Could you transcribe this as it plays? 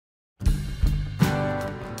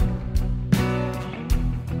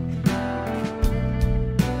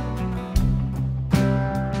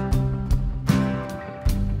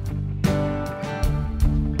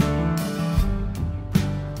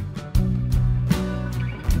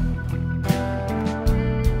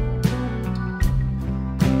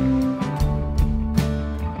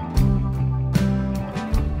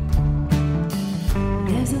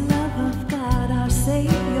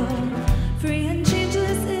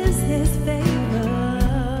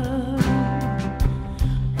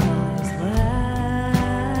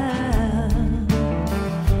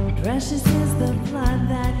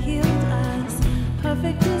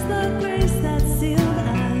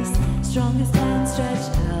hand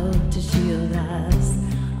stretched out to shield us.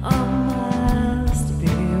 All must be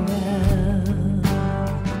well.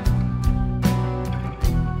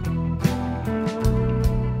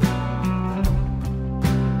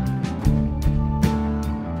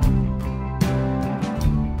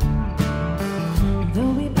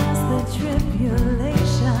 Though we pass the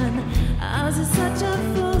tribulation, ours is such a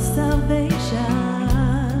full salvation.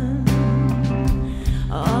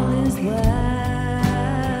 All is well.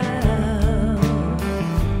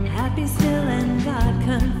 Happy still and God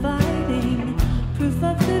confiding, proof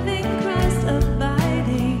of living Christ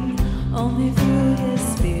abiding, only through His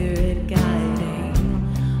Spirit guiding.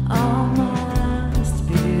 All must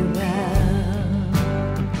be well.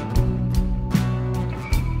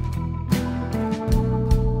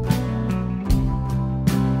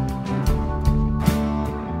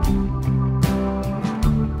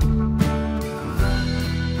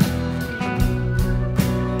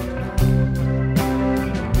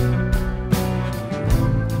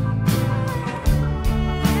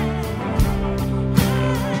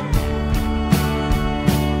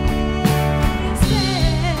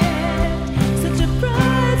 Such a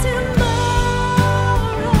bright tomorrow,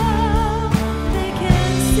 they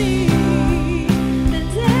can see the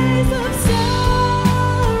days of sorrow.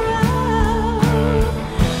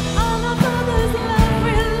 On our Father's love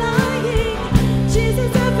relying,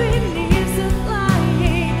 Jesus every need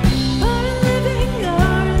supplying. For a living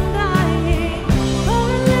or a dying, for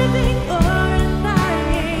a living or a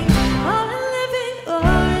dying, for a living or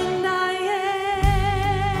a dying.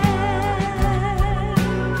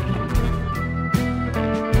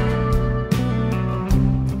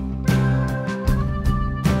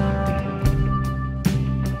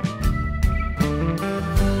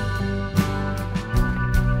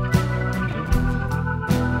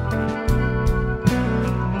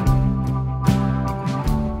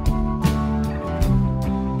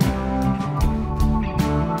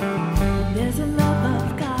 There's a love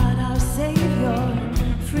of God, our Savior,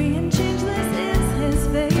 free and changeless is His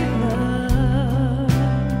favor.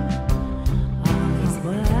 All is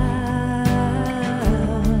well.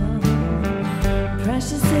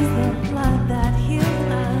 Precious is the blood that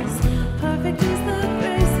healed us, perfect is the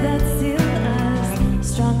grace that sealed us,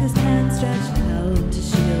 strongest hand stretched out to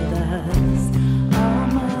shield us. All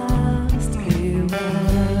must be well.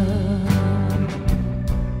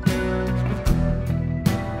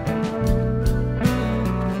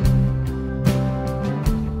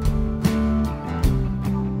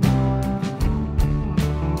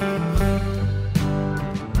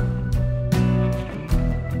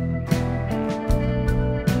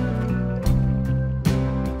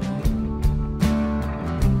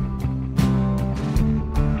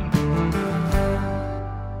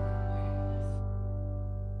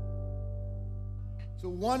 So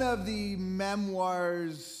one of the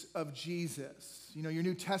memoirs of Jesus, your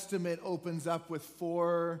New Testament opens up with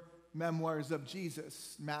 4 memoirs of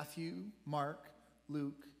Jesus: Matthew, Mark,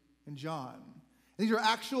 Luke, and John. And these are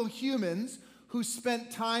actual humans who spent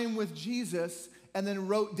time with Jesus and then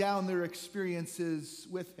wrote down their experiences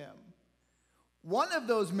with him. One of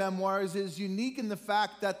those memoirs is unique in the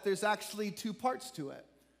fact that there's actually 2 parts to it.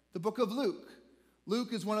 The book of Luke.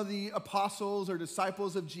 Luke is one of the apostles or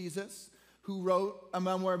disciples of Jesus who wrote a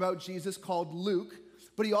memoir about Jesus called Luke.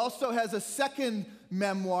 But he also has a second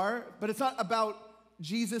memoir, but it's not about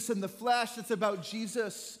Jesus in the flesh, it's about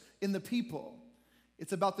Jesus in the people.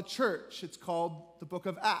 It's about the church. It's called the book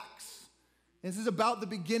of Acts. And this is about the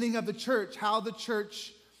beginning of the church, how the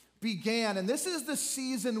church began. And this is the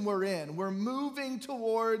season we're in. We're moving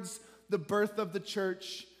towards the birth of the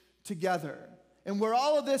church together. And where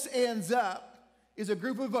all of this ends up is a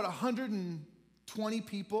group of about 120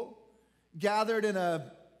 people gathered in a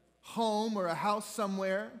home or a house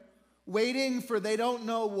somewhere, waiting for they don't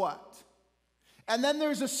know what. And then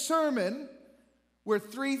there's a sermon where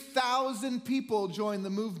 3,000 people join the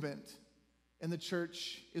movement, and the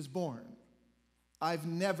church is born. I've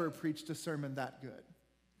never preached a sermon that good.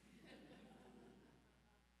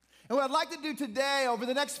 And what I'd like to do today, over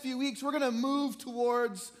the next few weeks, we're going to move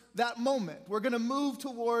towards that moment. We're going to move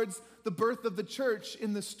towards the birth of the church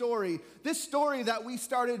in the story. This story that we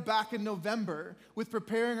started back in November with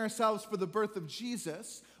preparing ourselves for the birth of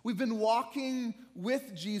Jesus. We've been walking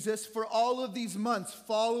with Jesus for all of these months,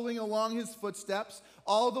 following along his footsteps,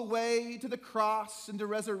 all the way to the cross and to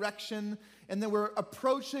resurrection. And then we're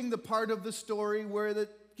approaching the part of the story where it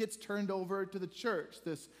gets turned over to the church,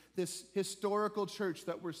 this historical church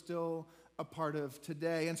that we're still a part of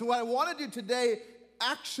today. And so what I want to do today,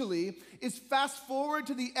 actually is fast forward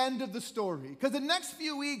to the end of the story. Because the next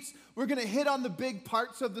few weeks, we're going to hit on the big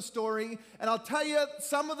parts of the story. And I'll tell you,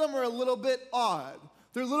 some of them are a little bit odd.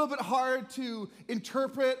 They're a little bit hard to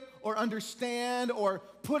interpret or understand or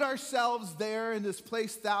put ourselves there in this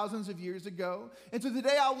place thousands of years ago. And so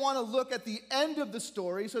today I want to look at the end of the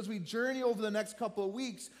story. So as we journey over the next couple of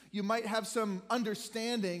weeks, you might have some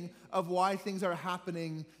understanding of why things are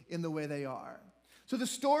happening in the way they are. So the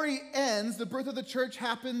story ends, the birth of the church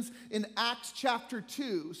happens in Acts chapter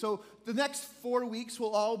 2. So the next 4 weeks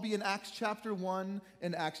will all be in Acts chapter 1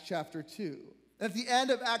 and Acts chapter 2. At the end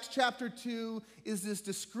of Acts chapter 2 is this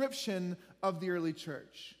description of the early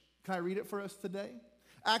church. Can I read it for us today?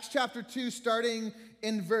 Acts chapter 2, starting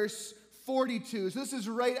in verse 42. So this is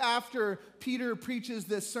right after Peter preaches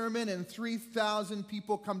this sermon and 3,000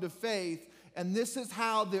 people come to faith. And this is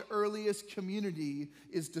how the earliest community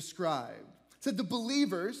is described. It said the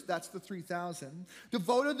believers, that's the 3,000,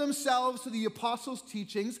 devoted themselves to the apostles'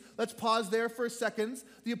 teachings. Let's pause there for a second.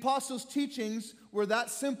 The apostles' teachings were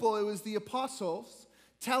that simple. It was the apostles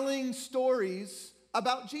telling stories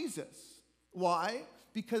about Jesus. Why?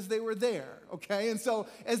 Because they were there, okay? And so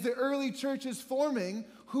as the early church is forming,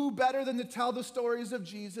 who better than to tell the stories of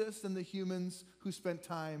Jesus than the humans who spent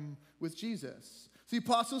time with Jesus? The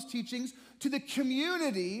apostles' teachings to the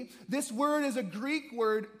community, this word is a Greek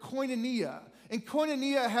word, koinonia. And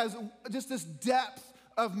koinonia has just this depth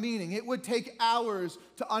of meaning. It would take hours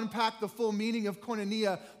to unpack the full meaning of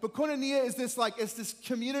koinonia. But koinonia is it's this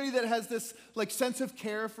community that has this sense of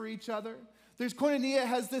care for each other. There's koinonia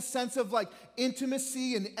has this sense of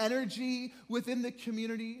intimacy and energy within the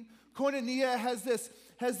community. Koinonia has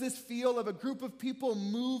this feel of a group of people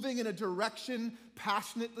moving in a direction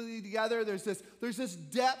passionately together. There's this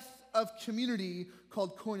depth of community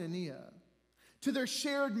called koinonia. To their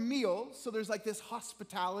shared meals, so there's this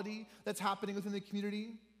hospitality that's happening within the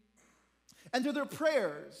community. And to their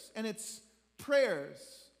prayers, and it's prayers,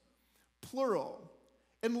 plural.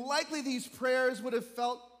 And likely these prayers would have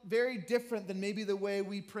felt very different than maybe the way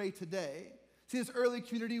we pray today. See, this early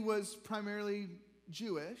community was primarily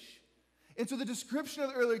Jewish. And so the description of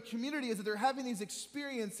the early community is that they're having these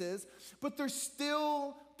experiences, but they're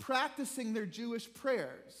still practicing their Jewish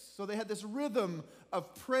prayers. So they had this rhythm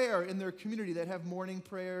of prayer in their community. They'd have morning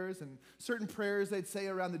prayers and certain prayers they'd say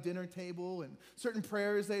around the dinner table and certain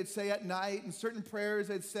prayers they'd say at night and certain prayers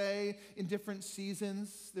they'd say in different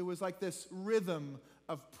seasons. There was this rhythm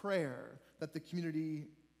of prayer that the community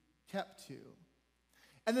kept to.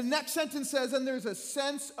 And the next sentence says, and there's a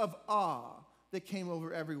sense of awe that came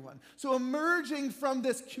over everyone. So emerging from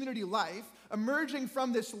this community life, emerging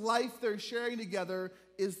from this life they're sharing together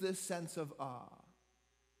is this sense of awe.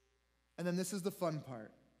 And then this is the fun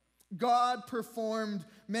part. God performed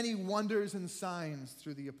many wonders and signs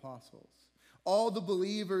through the apostles. All the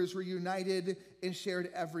believers were united and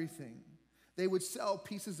shared everything. They would sell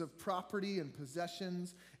pieces of property and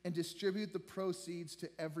possessions and distribute the proceeds to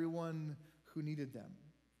everyone who needed them.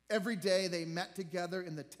 Every day they met together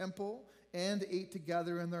in the temple and ate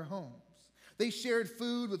together in their homes. They shared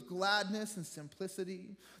food with gladness and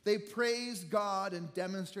simplicity. They praised God and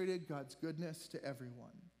demonstrated God's goodness to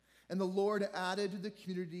everyone. And the Lord added to the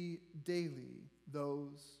community daily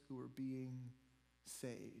those who were being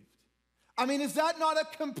saved. I mean, is that not a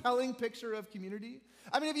compelling picture of community?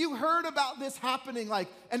 I mean, if you heard about this happening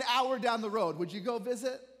an hour down the road, would you go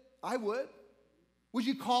visit? I would. Would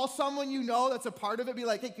you call someone you know that's a part of it, be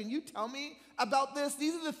like, hey, can you tell me about this?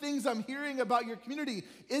 These are the things I'm hearing about your community.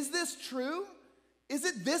 Is this true? Is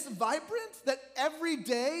it this vibrant that every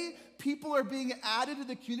day people are being added to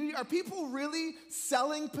the community? Are people really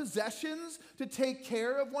selling possessions to take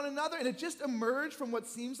care of one another? And it just emerged from what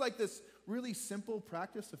seems like this really simple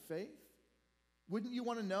practice of faith? Wouldn't you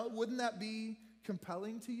want to know? Wouldn't that be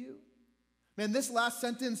compelling to you? Man, this last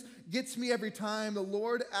sentence gets me every time. The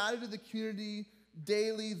Lord added to the community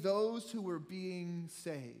daily those who were being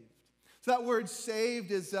saved. So that word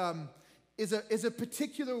saved is a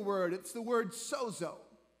particular word. It's the word sozo.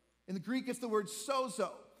 In the Greek, it's the word sozo.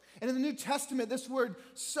 And in the New Testament, this word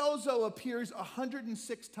sozo appears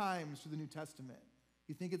 106 times through the New Testament.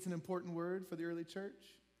 You think it's an important word for the early church?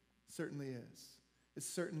 It certainly is. It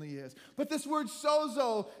certainly is. But this word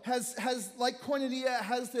sozo has like koinonia,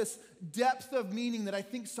 has this depth of meaning that I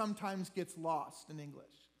think sometimes gets lost in English.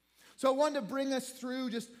 So I wanted to bring us through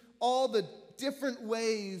just all the different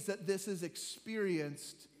ways that this is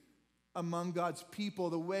experienced among God's people,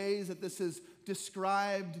 the ways that this is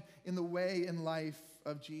described in the way and life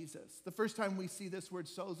of Jesus. The first time we see this word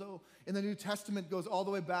sozo in the New Testament goes all the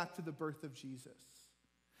way back to the birth of Jesus.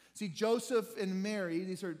 See, Joseph and Mary,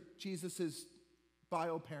 these are Jesus's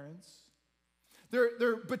bio parents.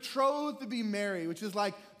 They're betrothed to be married, which is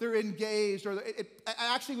like they're engaged, or it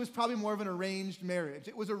actually was probably more of an arranged marriage.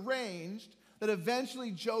 It was arranged that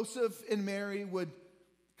eventually Joseph and Mary would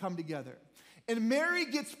come together. And Mary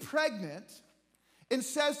gets pregnant and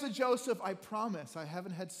says to Joseph, I promise I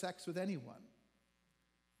haven't had sex with anyone.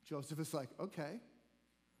 Joseph is like, okay.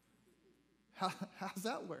 How's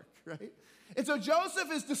that work, right? And so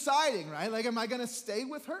Joseph is deciding, right? Like, am I going to stay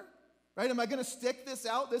with her? Right? Am I going to stick this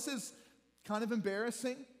out? This is kind of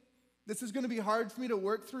embarrassing. This is going to be hard for me to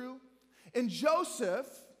work through. And Joseph,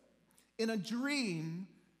 in a dream,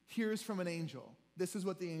 hears from an angel. This is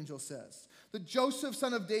what the angel says. The Joseph,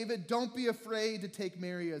 son of David, don't be afraid to take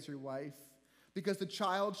Mary as your wife, because the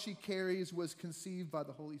child she carries was conceived by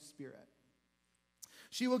the Holy Spirit.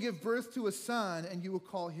 She will give birth to a son, and you will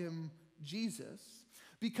call him Jesus,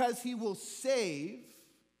 because he will save,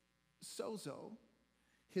 Sozo,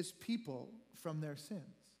 his people from their sins.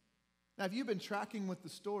 Now, if you've been tracking with the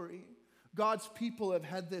story, God's people have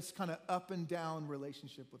had this kind of up and down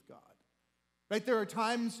relationship with God. Right? There are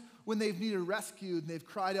times when they've needed rescued and they've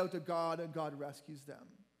cried out to God and God rescues them.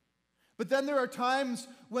 But then there are times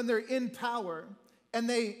when they're in power and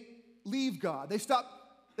they leave God. They stop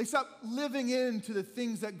living into the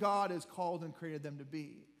things that God has called and created them to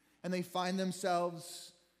be. And they find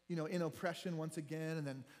themselves, in oppression once again, and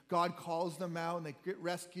then God calls them out and they get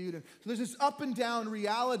rescued. And so there's this up and down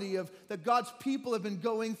reality of that God's people have been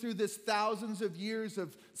going through this thousands of years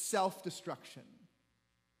of self-destruction.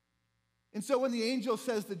 And so when the angel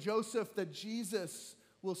says to Joseph that Jesus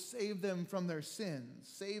will save them from their sins,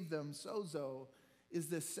 save them, Sozo, is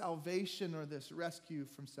this salvation or this rescue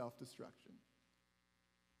from self-destruction.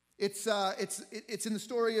 It's in the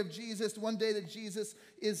story of Jesus, one day that Jesus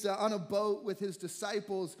is on a boat with his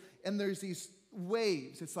disciples, and there's these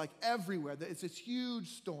waves. It's like everywhere. It's this huge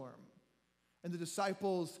storm. And the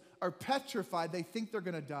disciples are petrified. They think they're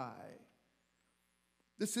going to die.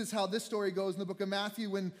 This is how this story goes in the book of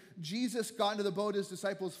Matthew. When Jesus got into the boat, his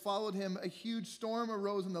disciples followed him. A huge storm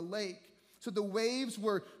arose in the lake, so the waves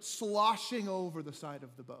were sloshing over the side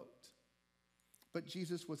of the boat. But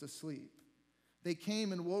Jesus was asleep. They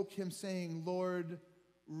came and woke him, saying, Lord,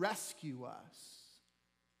 rescue us.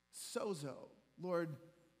 Sozo, Lord,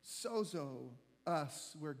 sozo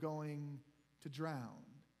us, we're going to drown.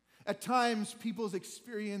 At times, people's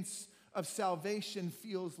experience of salvation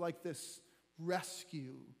feels like this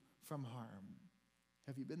rescue from harm.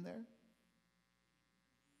 Have you been there?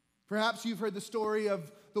 Perhaps you've heard the story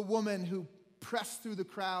of the woman who pressed through the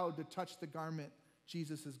crowd to touch the garment,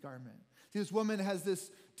 Jesus' garment. This woman has this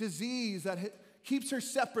disease that keeps her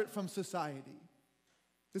separate from society.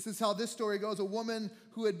 This is how this story goes. A woman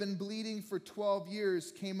who had been bleeding for 12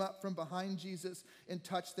 years came up from behind Jesus and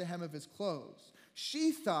touched the hem of his clothes.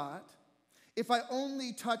 She thought, if I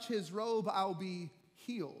only touch his robe, I'll be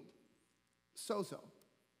healed. Sozo.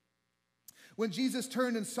 When Jesus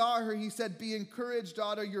turned and saw her, he said, be encouraged,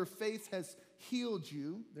 daughter, your faith has healed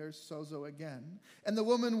you. There's Sozo again. And the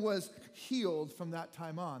woman was healed from that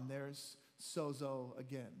time on. There's Sozo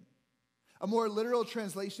again. A more literal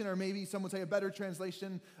translation, or maybe some would say a better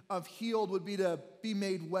translation of healed, would be to be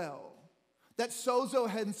made well. That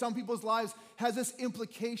Sozo in some people's lives has this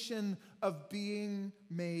implication of being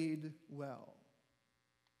made well.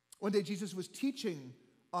 One day Jesus was teaching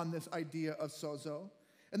on this idea of Sozo,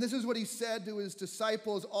 and this is what he said to his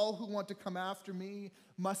disciples: all who want to come after me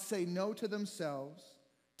must say no to themselves,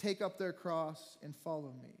 take up their cross, and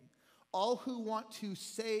follow me. All who want to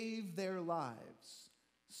save their lives,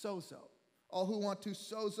 Sozo. All who want to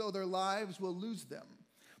sozo their lives will lose them.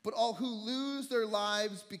 But all who lose their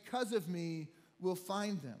lives because of me will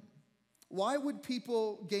find them. Why would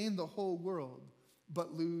people gain the whole world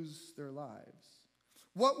but lose their lives?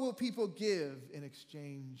 What will people give in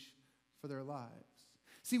exchange for their lives?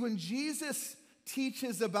 See, when Jesus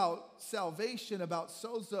teaches about salvation, about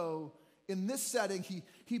sozo, in this setting,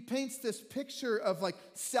 he paints this picture of like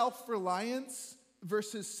self-reliance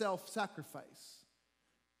versus self-sacrifice.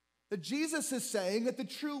 That Jesus is saying that the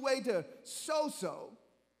true way to sozo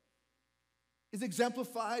is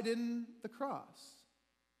exemplified in the cross,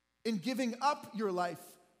 in giving up your life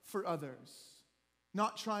for others,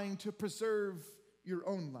 not trying to preserve your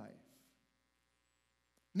own life.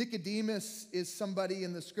 Nicodemus is somebody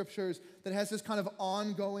in the scriptures that has this kind of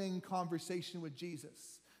ongoing conversation with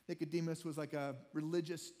Jesus. Nicodemus was like a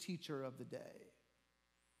religious teacher of the day.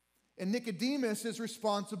 And Nicodemus is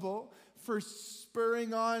responsible for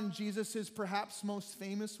spurring on Jesus' perhaps most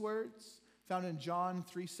famous words, found in John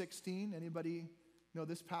 3:16. Anybody know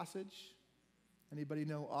this passage? Anybody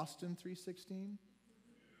know Austin 3:16?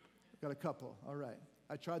 Got a couple. All right.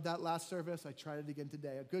 I tried that last service. I tried it again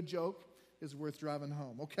today. A good joke. is worth driving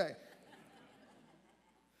home. Okay.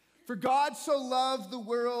 For God so loved the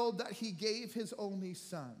world that he gave his only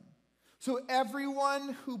son, so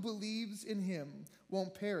everyone who believes in him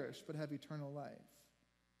won't perish but have eternal life.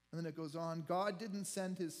 And then it goes on, God didn't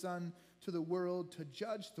send his son to the world to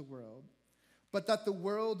judge the world, but that the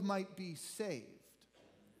world might be saved.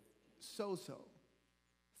 Sozo,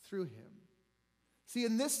 through him. See,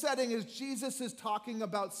 in this setting, as Jesus is talking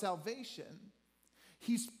about salvation,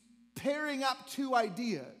 he's pairing up two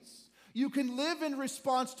ideas. You can live in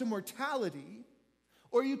response to mortality,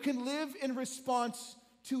 or you can live in response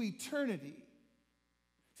to eternity.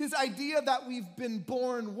 This idea that we've been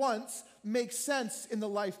born once makes sense in the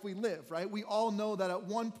life we live, right? We all know that at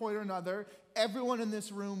one point or another, everyone in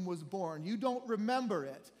this room was born. You don't remember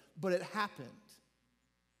it, but it happened.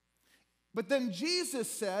 But then Jesus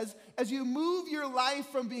says, as you move your life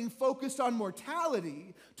from being focused on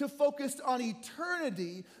mortality to focused on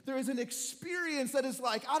eternity, there is an experience that is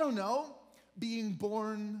like, I don't know, being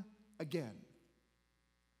born again.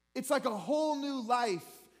 It's like a whole new life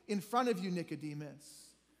in front of you, Nicodemus,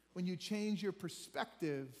 when you change your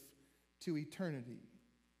perspective to eternity.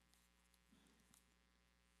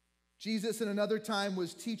 Jesus, in another time,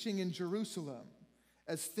 was teaching in Jerusalem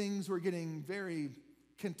as things were getting very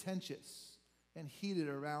contentious and heated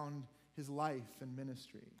around his life and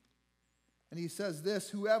ministry. And he says this,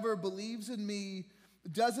 whoever believes in me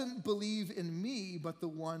doesn't believe in me, but the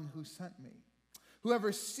one who sent me.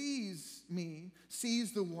 Whoever sees me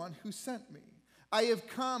sees the one who sent me. I have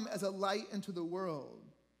come as a light into the world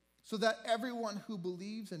so that everyone who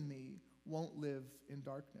believes in me won't live in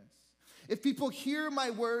darkness. If people hear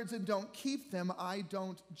my words and don't keep them, I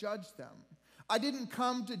don't judge them. I didn't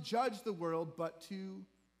come to judge the world, but to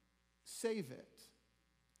save it.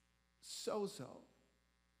 Sozo.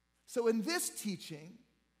 So in this teaching,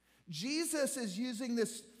 Jesus is using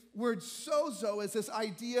this word sozo as this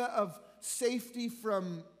idea of safety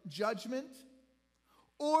from judgment,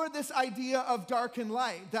 or this idea of dark and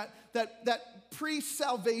light, that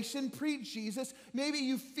pre-salvation, pre-Jesus, maybe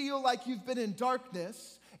you feel like you've been in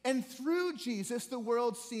darkness, and through Jesus, the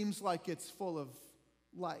world seems like it's full of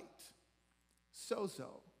light.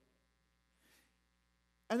 Sozo.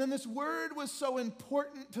 And then this word was so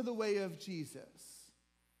important to the way of Jesus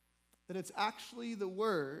that it's actually the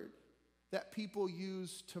word that people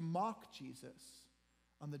used to mock Jesus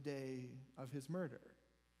on the day of his murder.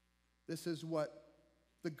 This is what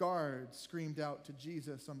the guards screamed out to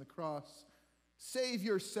Jesus on the cross. Save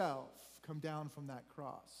yourself, come down from that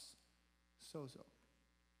cross. Sozo.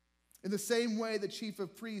 In the same way, the chief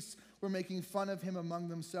of priests were making fun of him among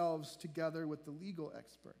themselves together with the legal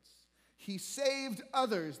experts. He saved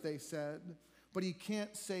others, they said, but he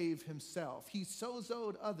can't save himself. He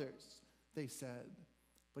sozoed others, they said,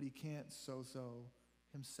 but he can't sozo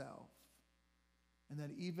himself. And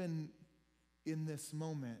that even in this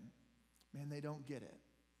moment, man, they don't get it.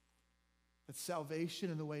 That salvation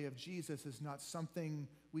in the way of Jesus is not something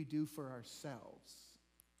we do for ourselves.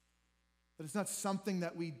 That it's not something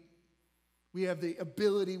that we have the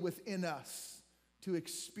ability within us to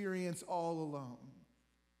experience all alone.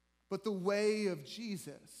 But the way of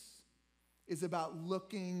Jesus is about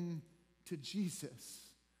looking to Jesus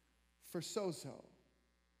for sozo.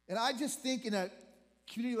 And I just think in a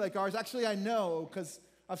community like ours, actually I know because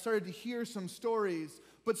I've started to hear some stories,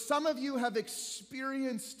 but some of you have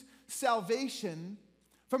experienced salvation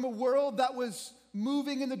from a world that was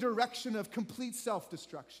moving in the direction of complete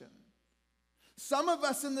self-destruction. Some of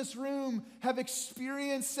us in this room have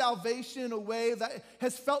experienced salvation in a way that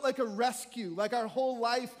has felt like a rescue, like our whole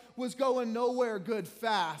life was going nowhere good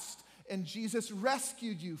fast, and Jesus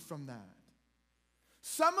rescued you from that.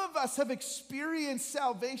 Some of us have experienced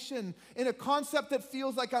salvation in a concept that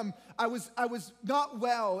feels like I was not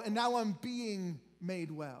well, and now I'm being made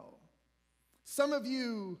well. Some of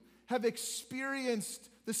you have experienced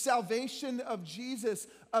the salvation of Jesus,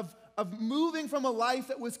 of moving from a life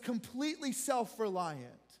that was completely self-reliant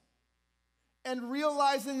and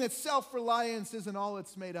realizing that self-reliance isn't all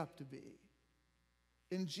it's made up to be.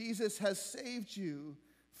 And Jesus has saved you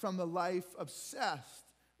from the life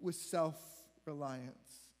obsessed with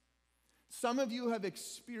self-reliance. Some of you have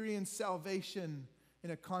experienced salvation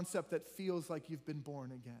in a concept that feels like you've been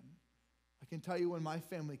born again. I can tell you when my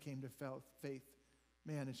family came to faith,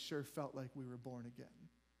 man, it sure felt like we were born again.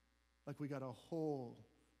 Like we got a whole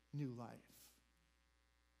new life.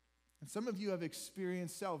 And some of you have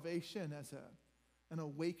experienced salvation as an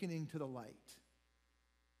awakening to the light.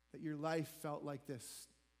 That your life felt like this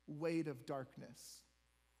weight of darkness.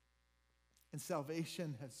 And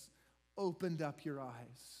salvation has opened up your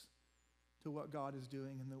eyes to what God is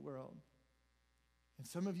doing in the world. And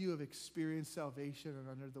some of you have experienced salvation and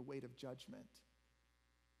under the weight of judgment,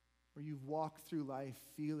 where you've walked through life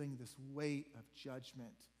feeling this weight of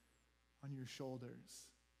judgment on your shoulders.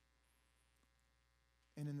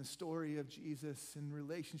 And in the story of Jesus, in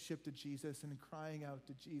relationship to Jesus and crying out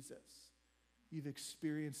to Jesus, you've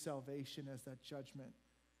experienced salvation as that judgment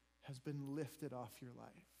has been lifted off your life.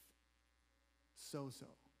 Sozo.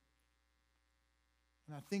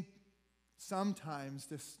 And I think sometimes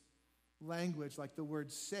this language, like the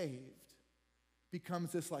word saved,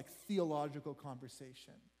 becomes this like theological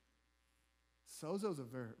conversation. Sozo is a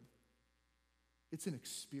verb. It's an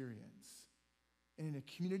experience. And in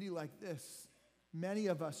a community like this, many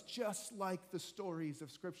of us, just like the stories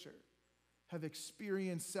of Scripture, have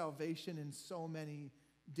experienced salvation in so many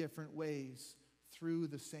different ways through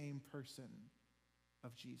the same person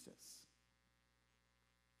of Jesus.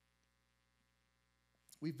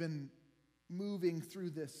 We've been moving through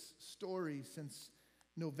this story since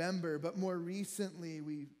November, but more recently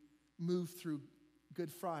we moved through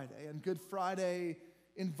Good Friday. And Good Friday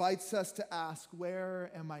invites us to ask,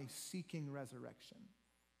 where am I seeking resurrection?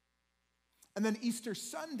 And then Easter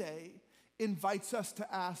Sunday invites us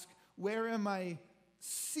to ask, where am I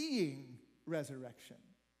seeing resurrection?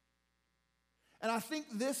 And I think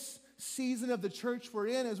this season of the church we're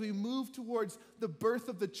in, as we move towards the birth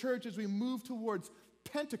of the church, as we move towards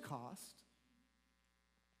Pentecost,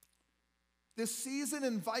 this season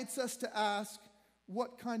invites us to ask,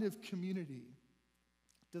 what kind of community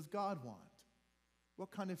does God want?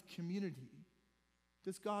 What kind of community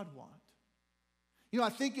does God want? You know, I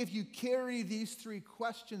think if you carry these three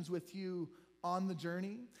questions with you on the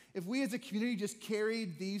journey, if we as a community just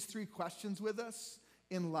carried these three questions with us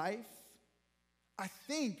in life, I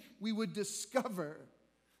think we would discover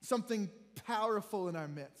something powerful in our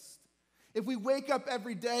midst. If we wake up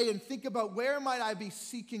every day and think about, where might I be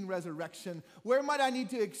seeking resurrection? Where might I need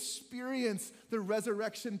to experience the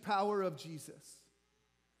resurrection power of Jesus?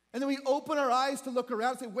 And then we open our eyes to look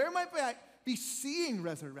around and say, where might I be seeing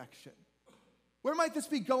resurrection? Where might this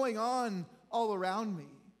be going on all around me?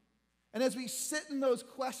 And as we sit in those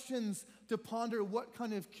questions to ponder, what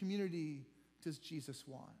kind of community does Jesus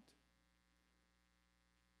want?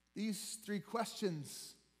 These three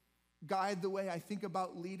questions guide the way I think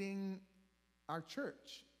about leading our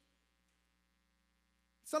church.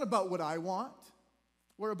 It's not about what I want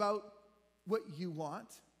or about what you want.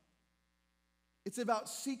 It's about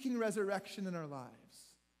seeking resurrection in our lives.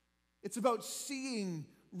 It's about seeing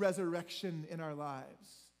resurrection in our lives.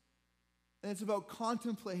 And it's about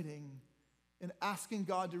contemplating and asking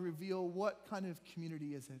God to reveal, what kind of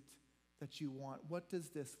community is it that you want? What does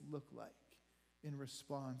this look like in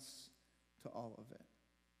response to all of it?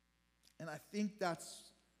 And I think that's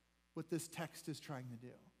what this text is trying to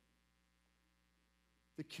do.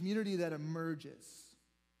 The community that emerges,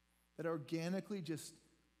 that organically just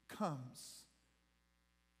comes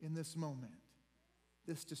in this moment,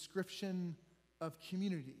 this description of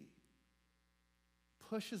community,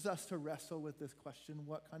 pushes us to wrestle with this question,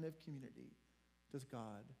 what kind of community does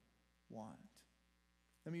God want?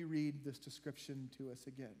 Let me read this description to us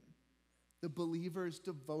again. The believers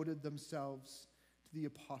devoted themselves to the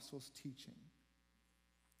apostles' teaching,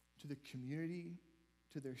 to the community,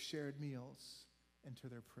 to their shared meals, and to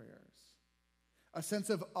their prayers. A sense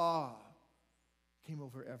of awe came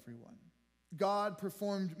over everyone. God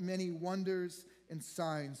performed many wonders and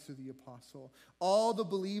signs through the apostle. All the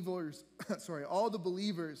believers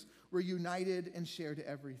were united and shared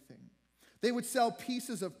everything. They would sell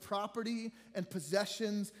pieces of property and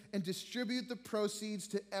possessions and distribute the proceeds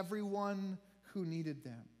to everyone who needed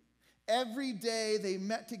them. Every day they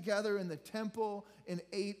met together in the temple and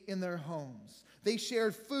ate in their homes. They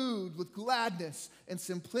shared food with gladness and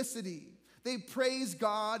simplicity. They praised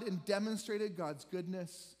God and demonstrated God's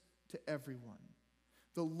goodness to everyone.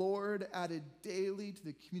 The Lord added daily to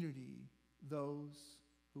the community those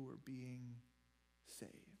who were being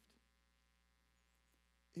saved.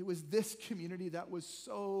 It was this community that was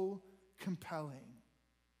so compelling,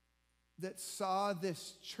 that saw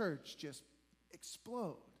this church just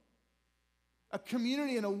explode. A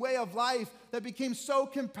community and a way of life that became so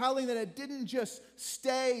compelling that it didn't just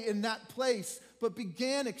stay in that place, but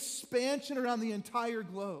began expansion around the entire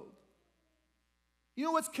globe. You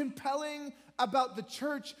know what's compelling about the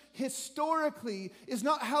church historically is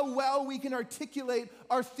not how well we can articulate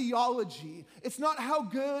our theology. It's not how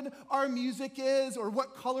good our music is or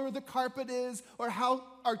what color the carpet is or how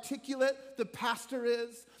articulate the pastor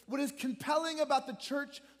is. What is compelling about the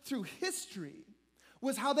church through history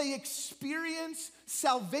was how they experience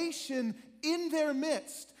salvation in their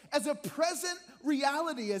midst as a present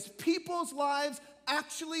reality, as people's lives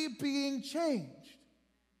actually being changed.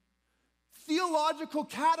 Theological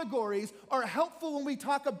categories are helpful when we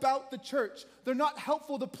talk about the church. They're not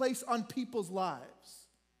helpful to place on people's lives.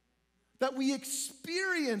 That we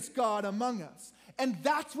experience God among us. And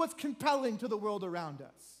that's what's compelling to the world around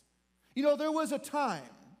us. You know, there was a time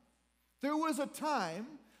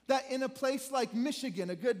that in a place like Michigan,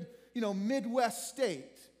 a good, Midwest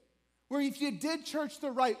state, where if you did church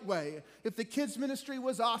the right way, if the kids' ministry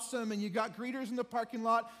was awesome and you got greeters in the parking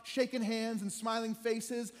lot shaking hands and smiling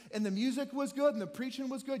faces and the music was good and the preaching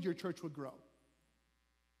was good, your church would grow.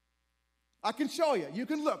 I can show you. You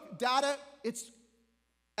can look. Data, it's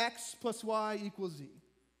X plus Y equals Z.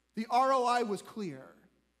 The ROI was clear.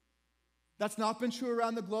 That's not been true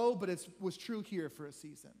around the globe, but it was true here for a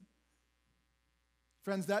season.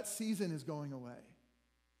 Friends, that season is going away.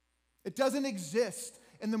 It doesn't exist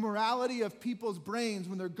in the morality of people's brains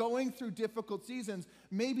when they're going through difficult seasons.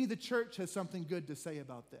 Maybe the church has something good to say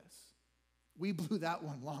about this. We blew that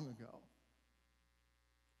one long ago.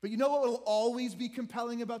 But you know what will always be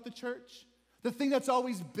compelling about the church? The thing that's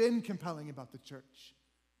always been compelling about the church.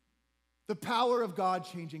 The power of God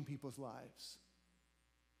changing people's lives.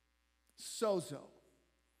 Sozo.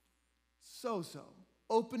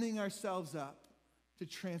 Opening ourselves up to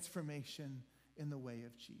transformation in the way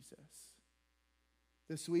of Jesus.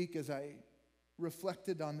 This week, as I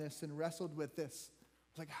reflected on this and wrestled with this, I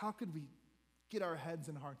was like, how could we get our heads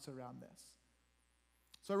and hearts around this?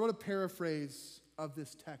 So I wrote a paraphrase of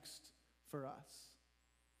this text for us.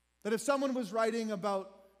 That if someone was writing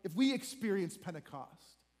about, if we experienced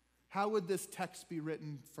Pentecost, how would this text be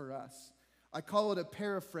written for us? I call it a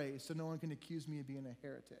paraphrase so no one can accuse me of being a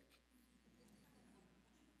heretic.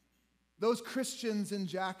 Those Christians in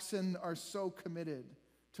Jackson are so committed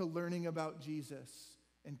to learning about Jesus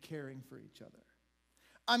and caring for each other.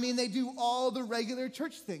 I mean, they do all the regular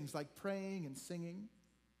church things like praying and singing.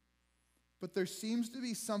 But there seems to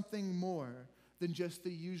be something more than just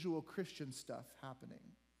the usual Christian stuff happening.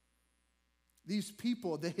 These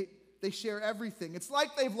people, they share everything. It's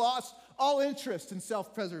like they've lost all interest in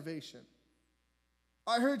self-preservation.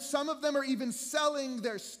 I heard some of them are even selling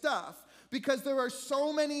their stuff because there are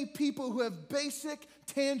so many people who have basic,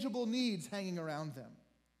 tangible needs hanging around them.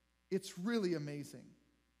 It's really amazing.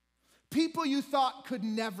 People you thought could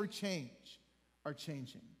never change are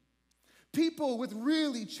changing. People with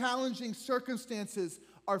really challenging circumstances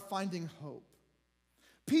are finding hope.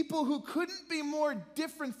 People who couldn't be more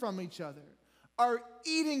different from each other are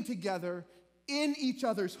eating together in each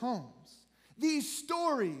other's homes. These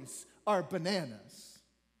stories are bananas.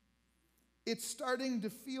 It's starting to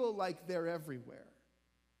feel like they're everywhere.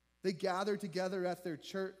 They gather together at their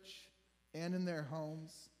church and in their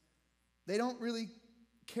homes. They don't really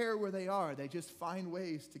care where they are. They just find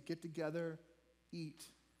ways to get together, eat,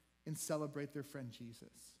 and celebrate their friend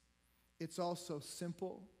Jesus. It's also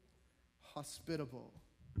simple, hospitable,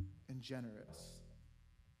 and generous.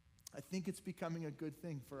 I think it's becoming a good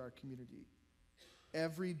thing for our community.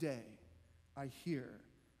 Every day, I hear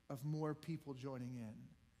of more people joining in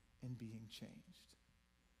and being changed.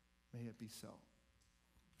 May it be so.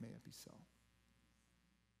 May it be so.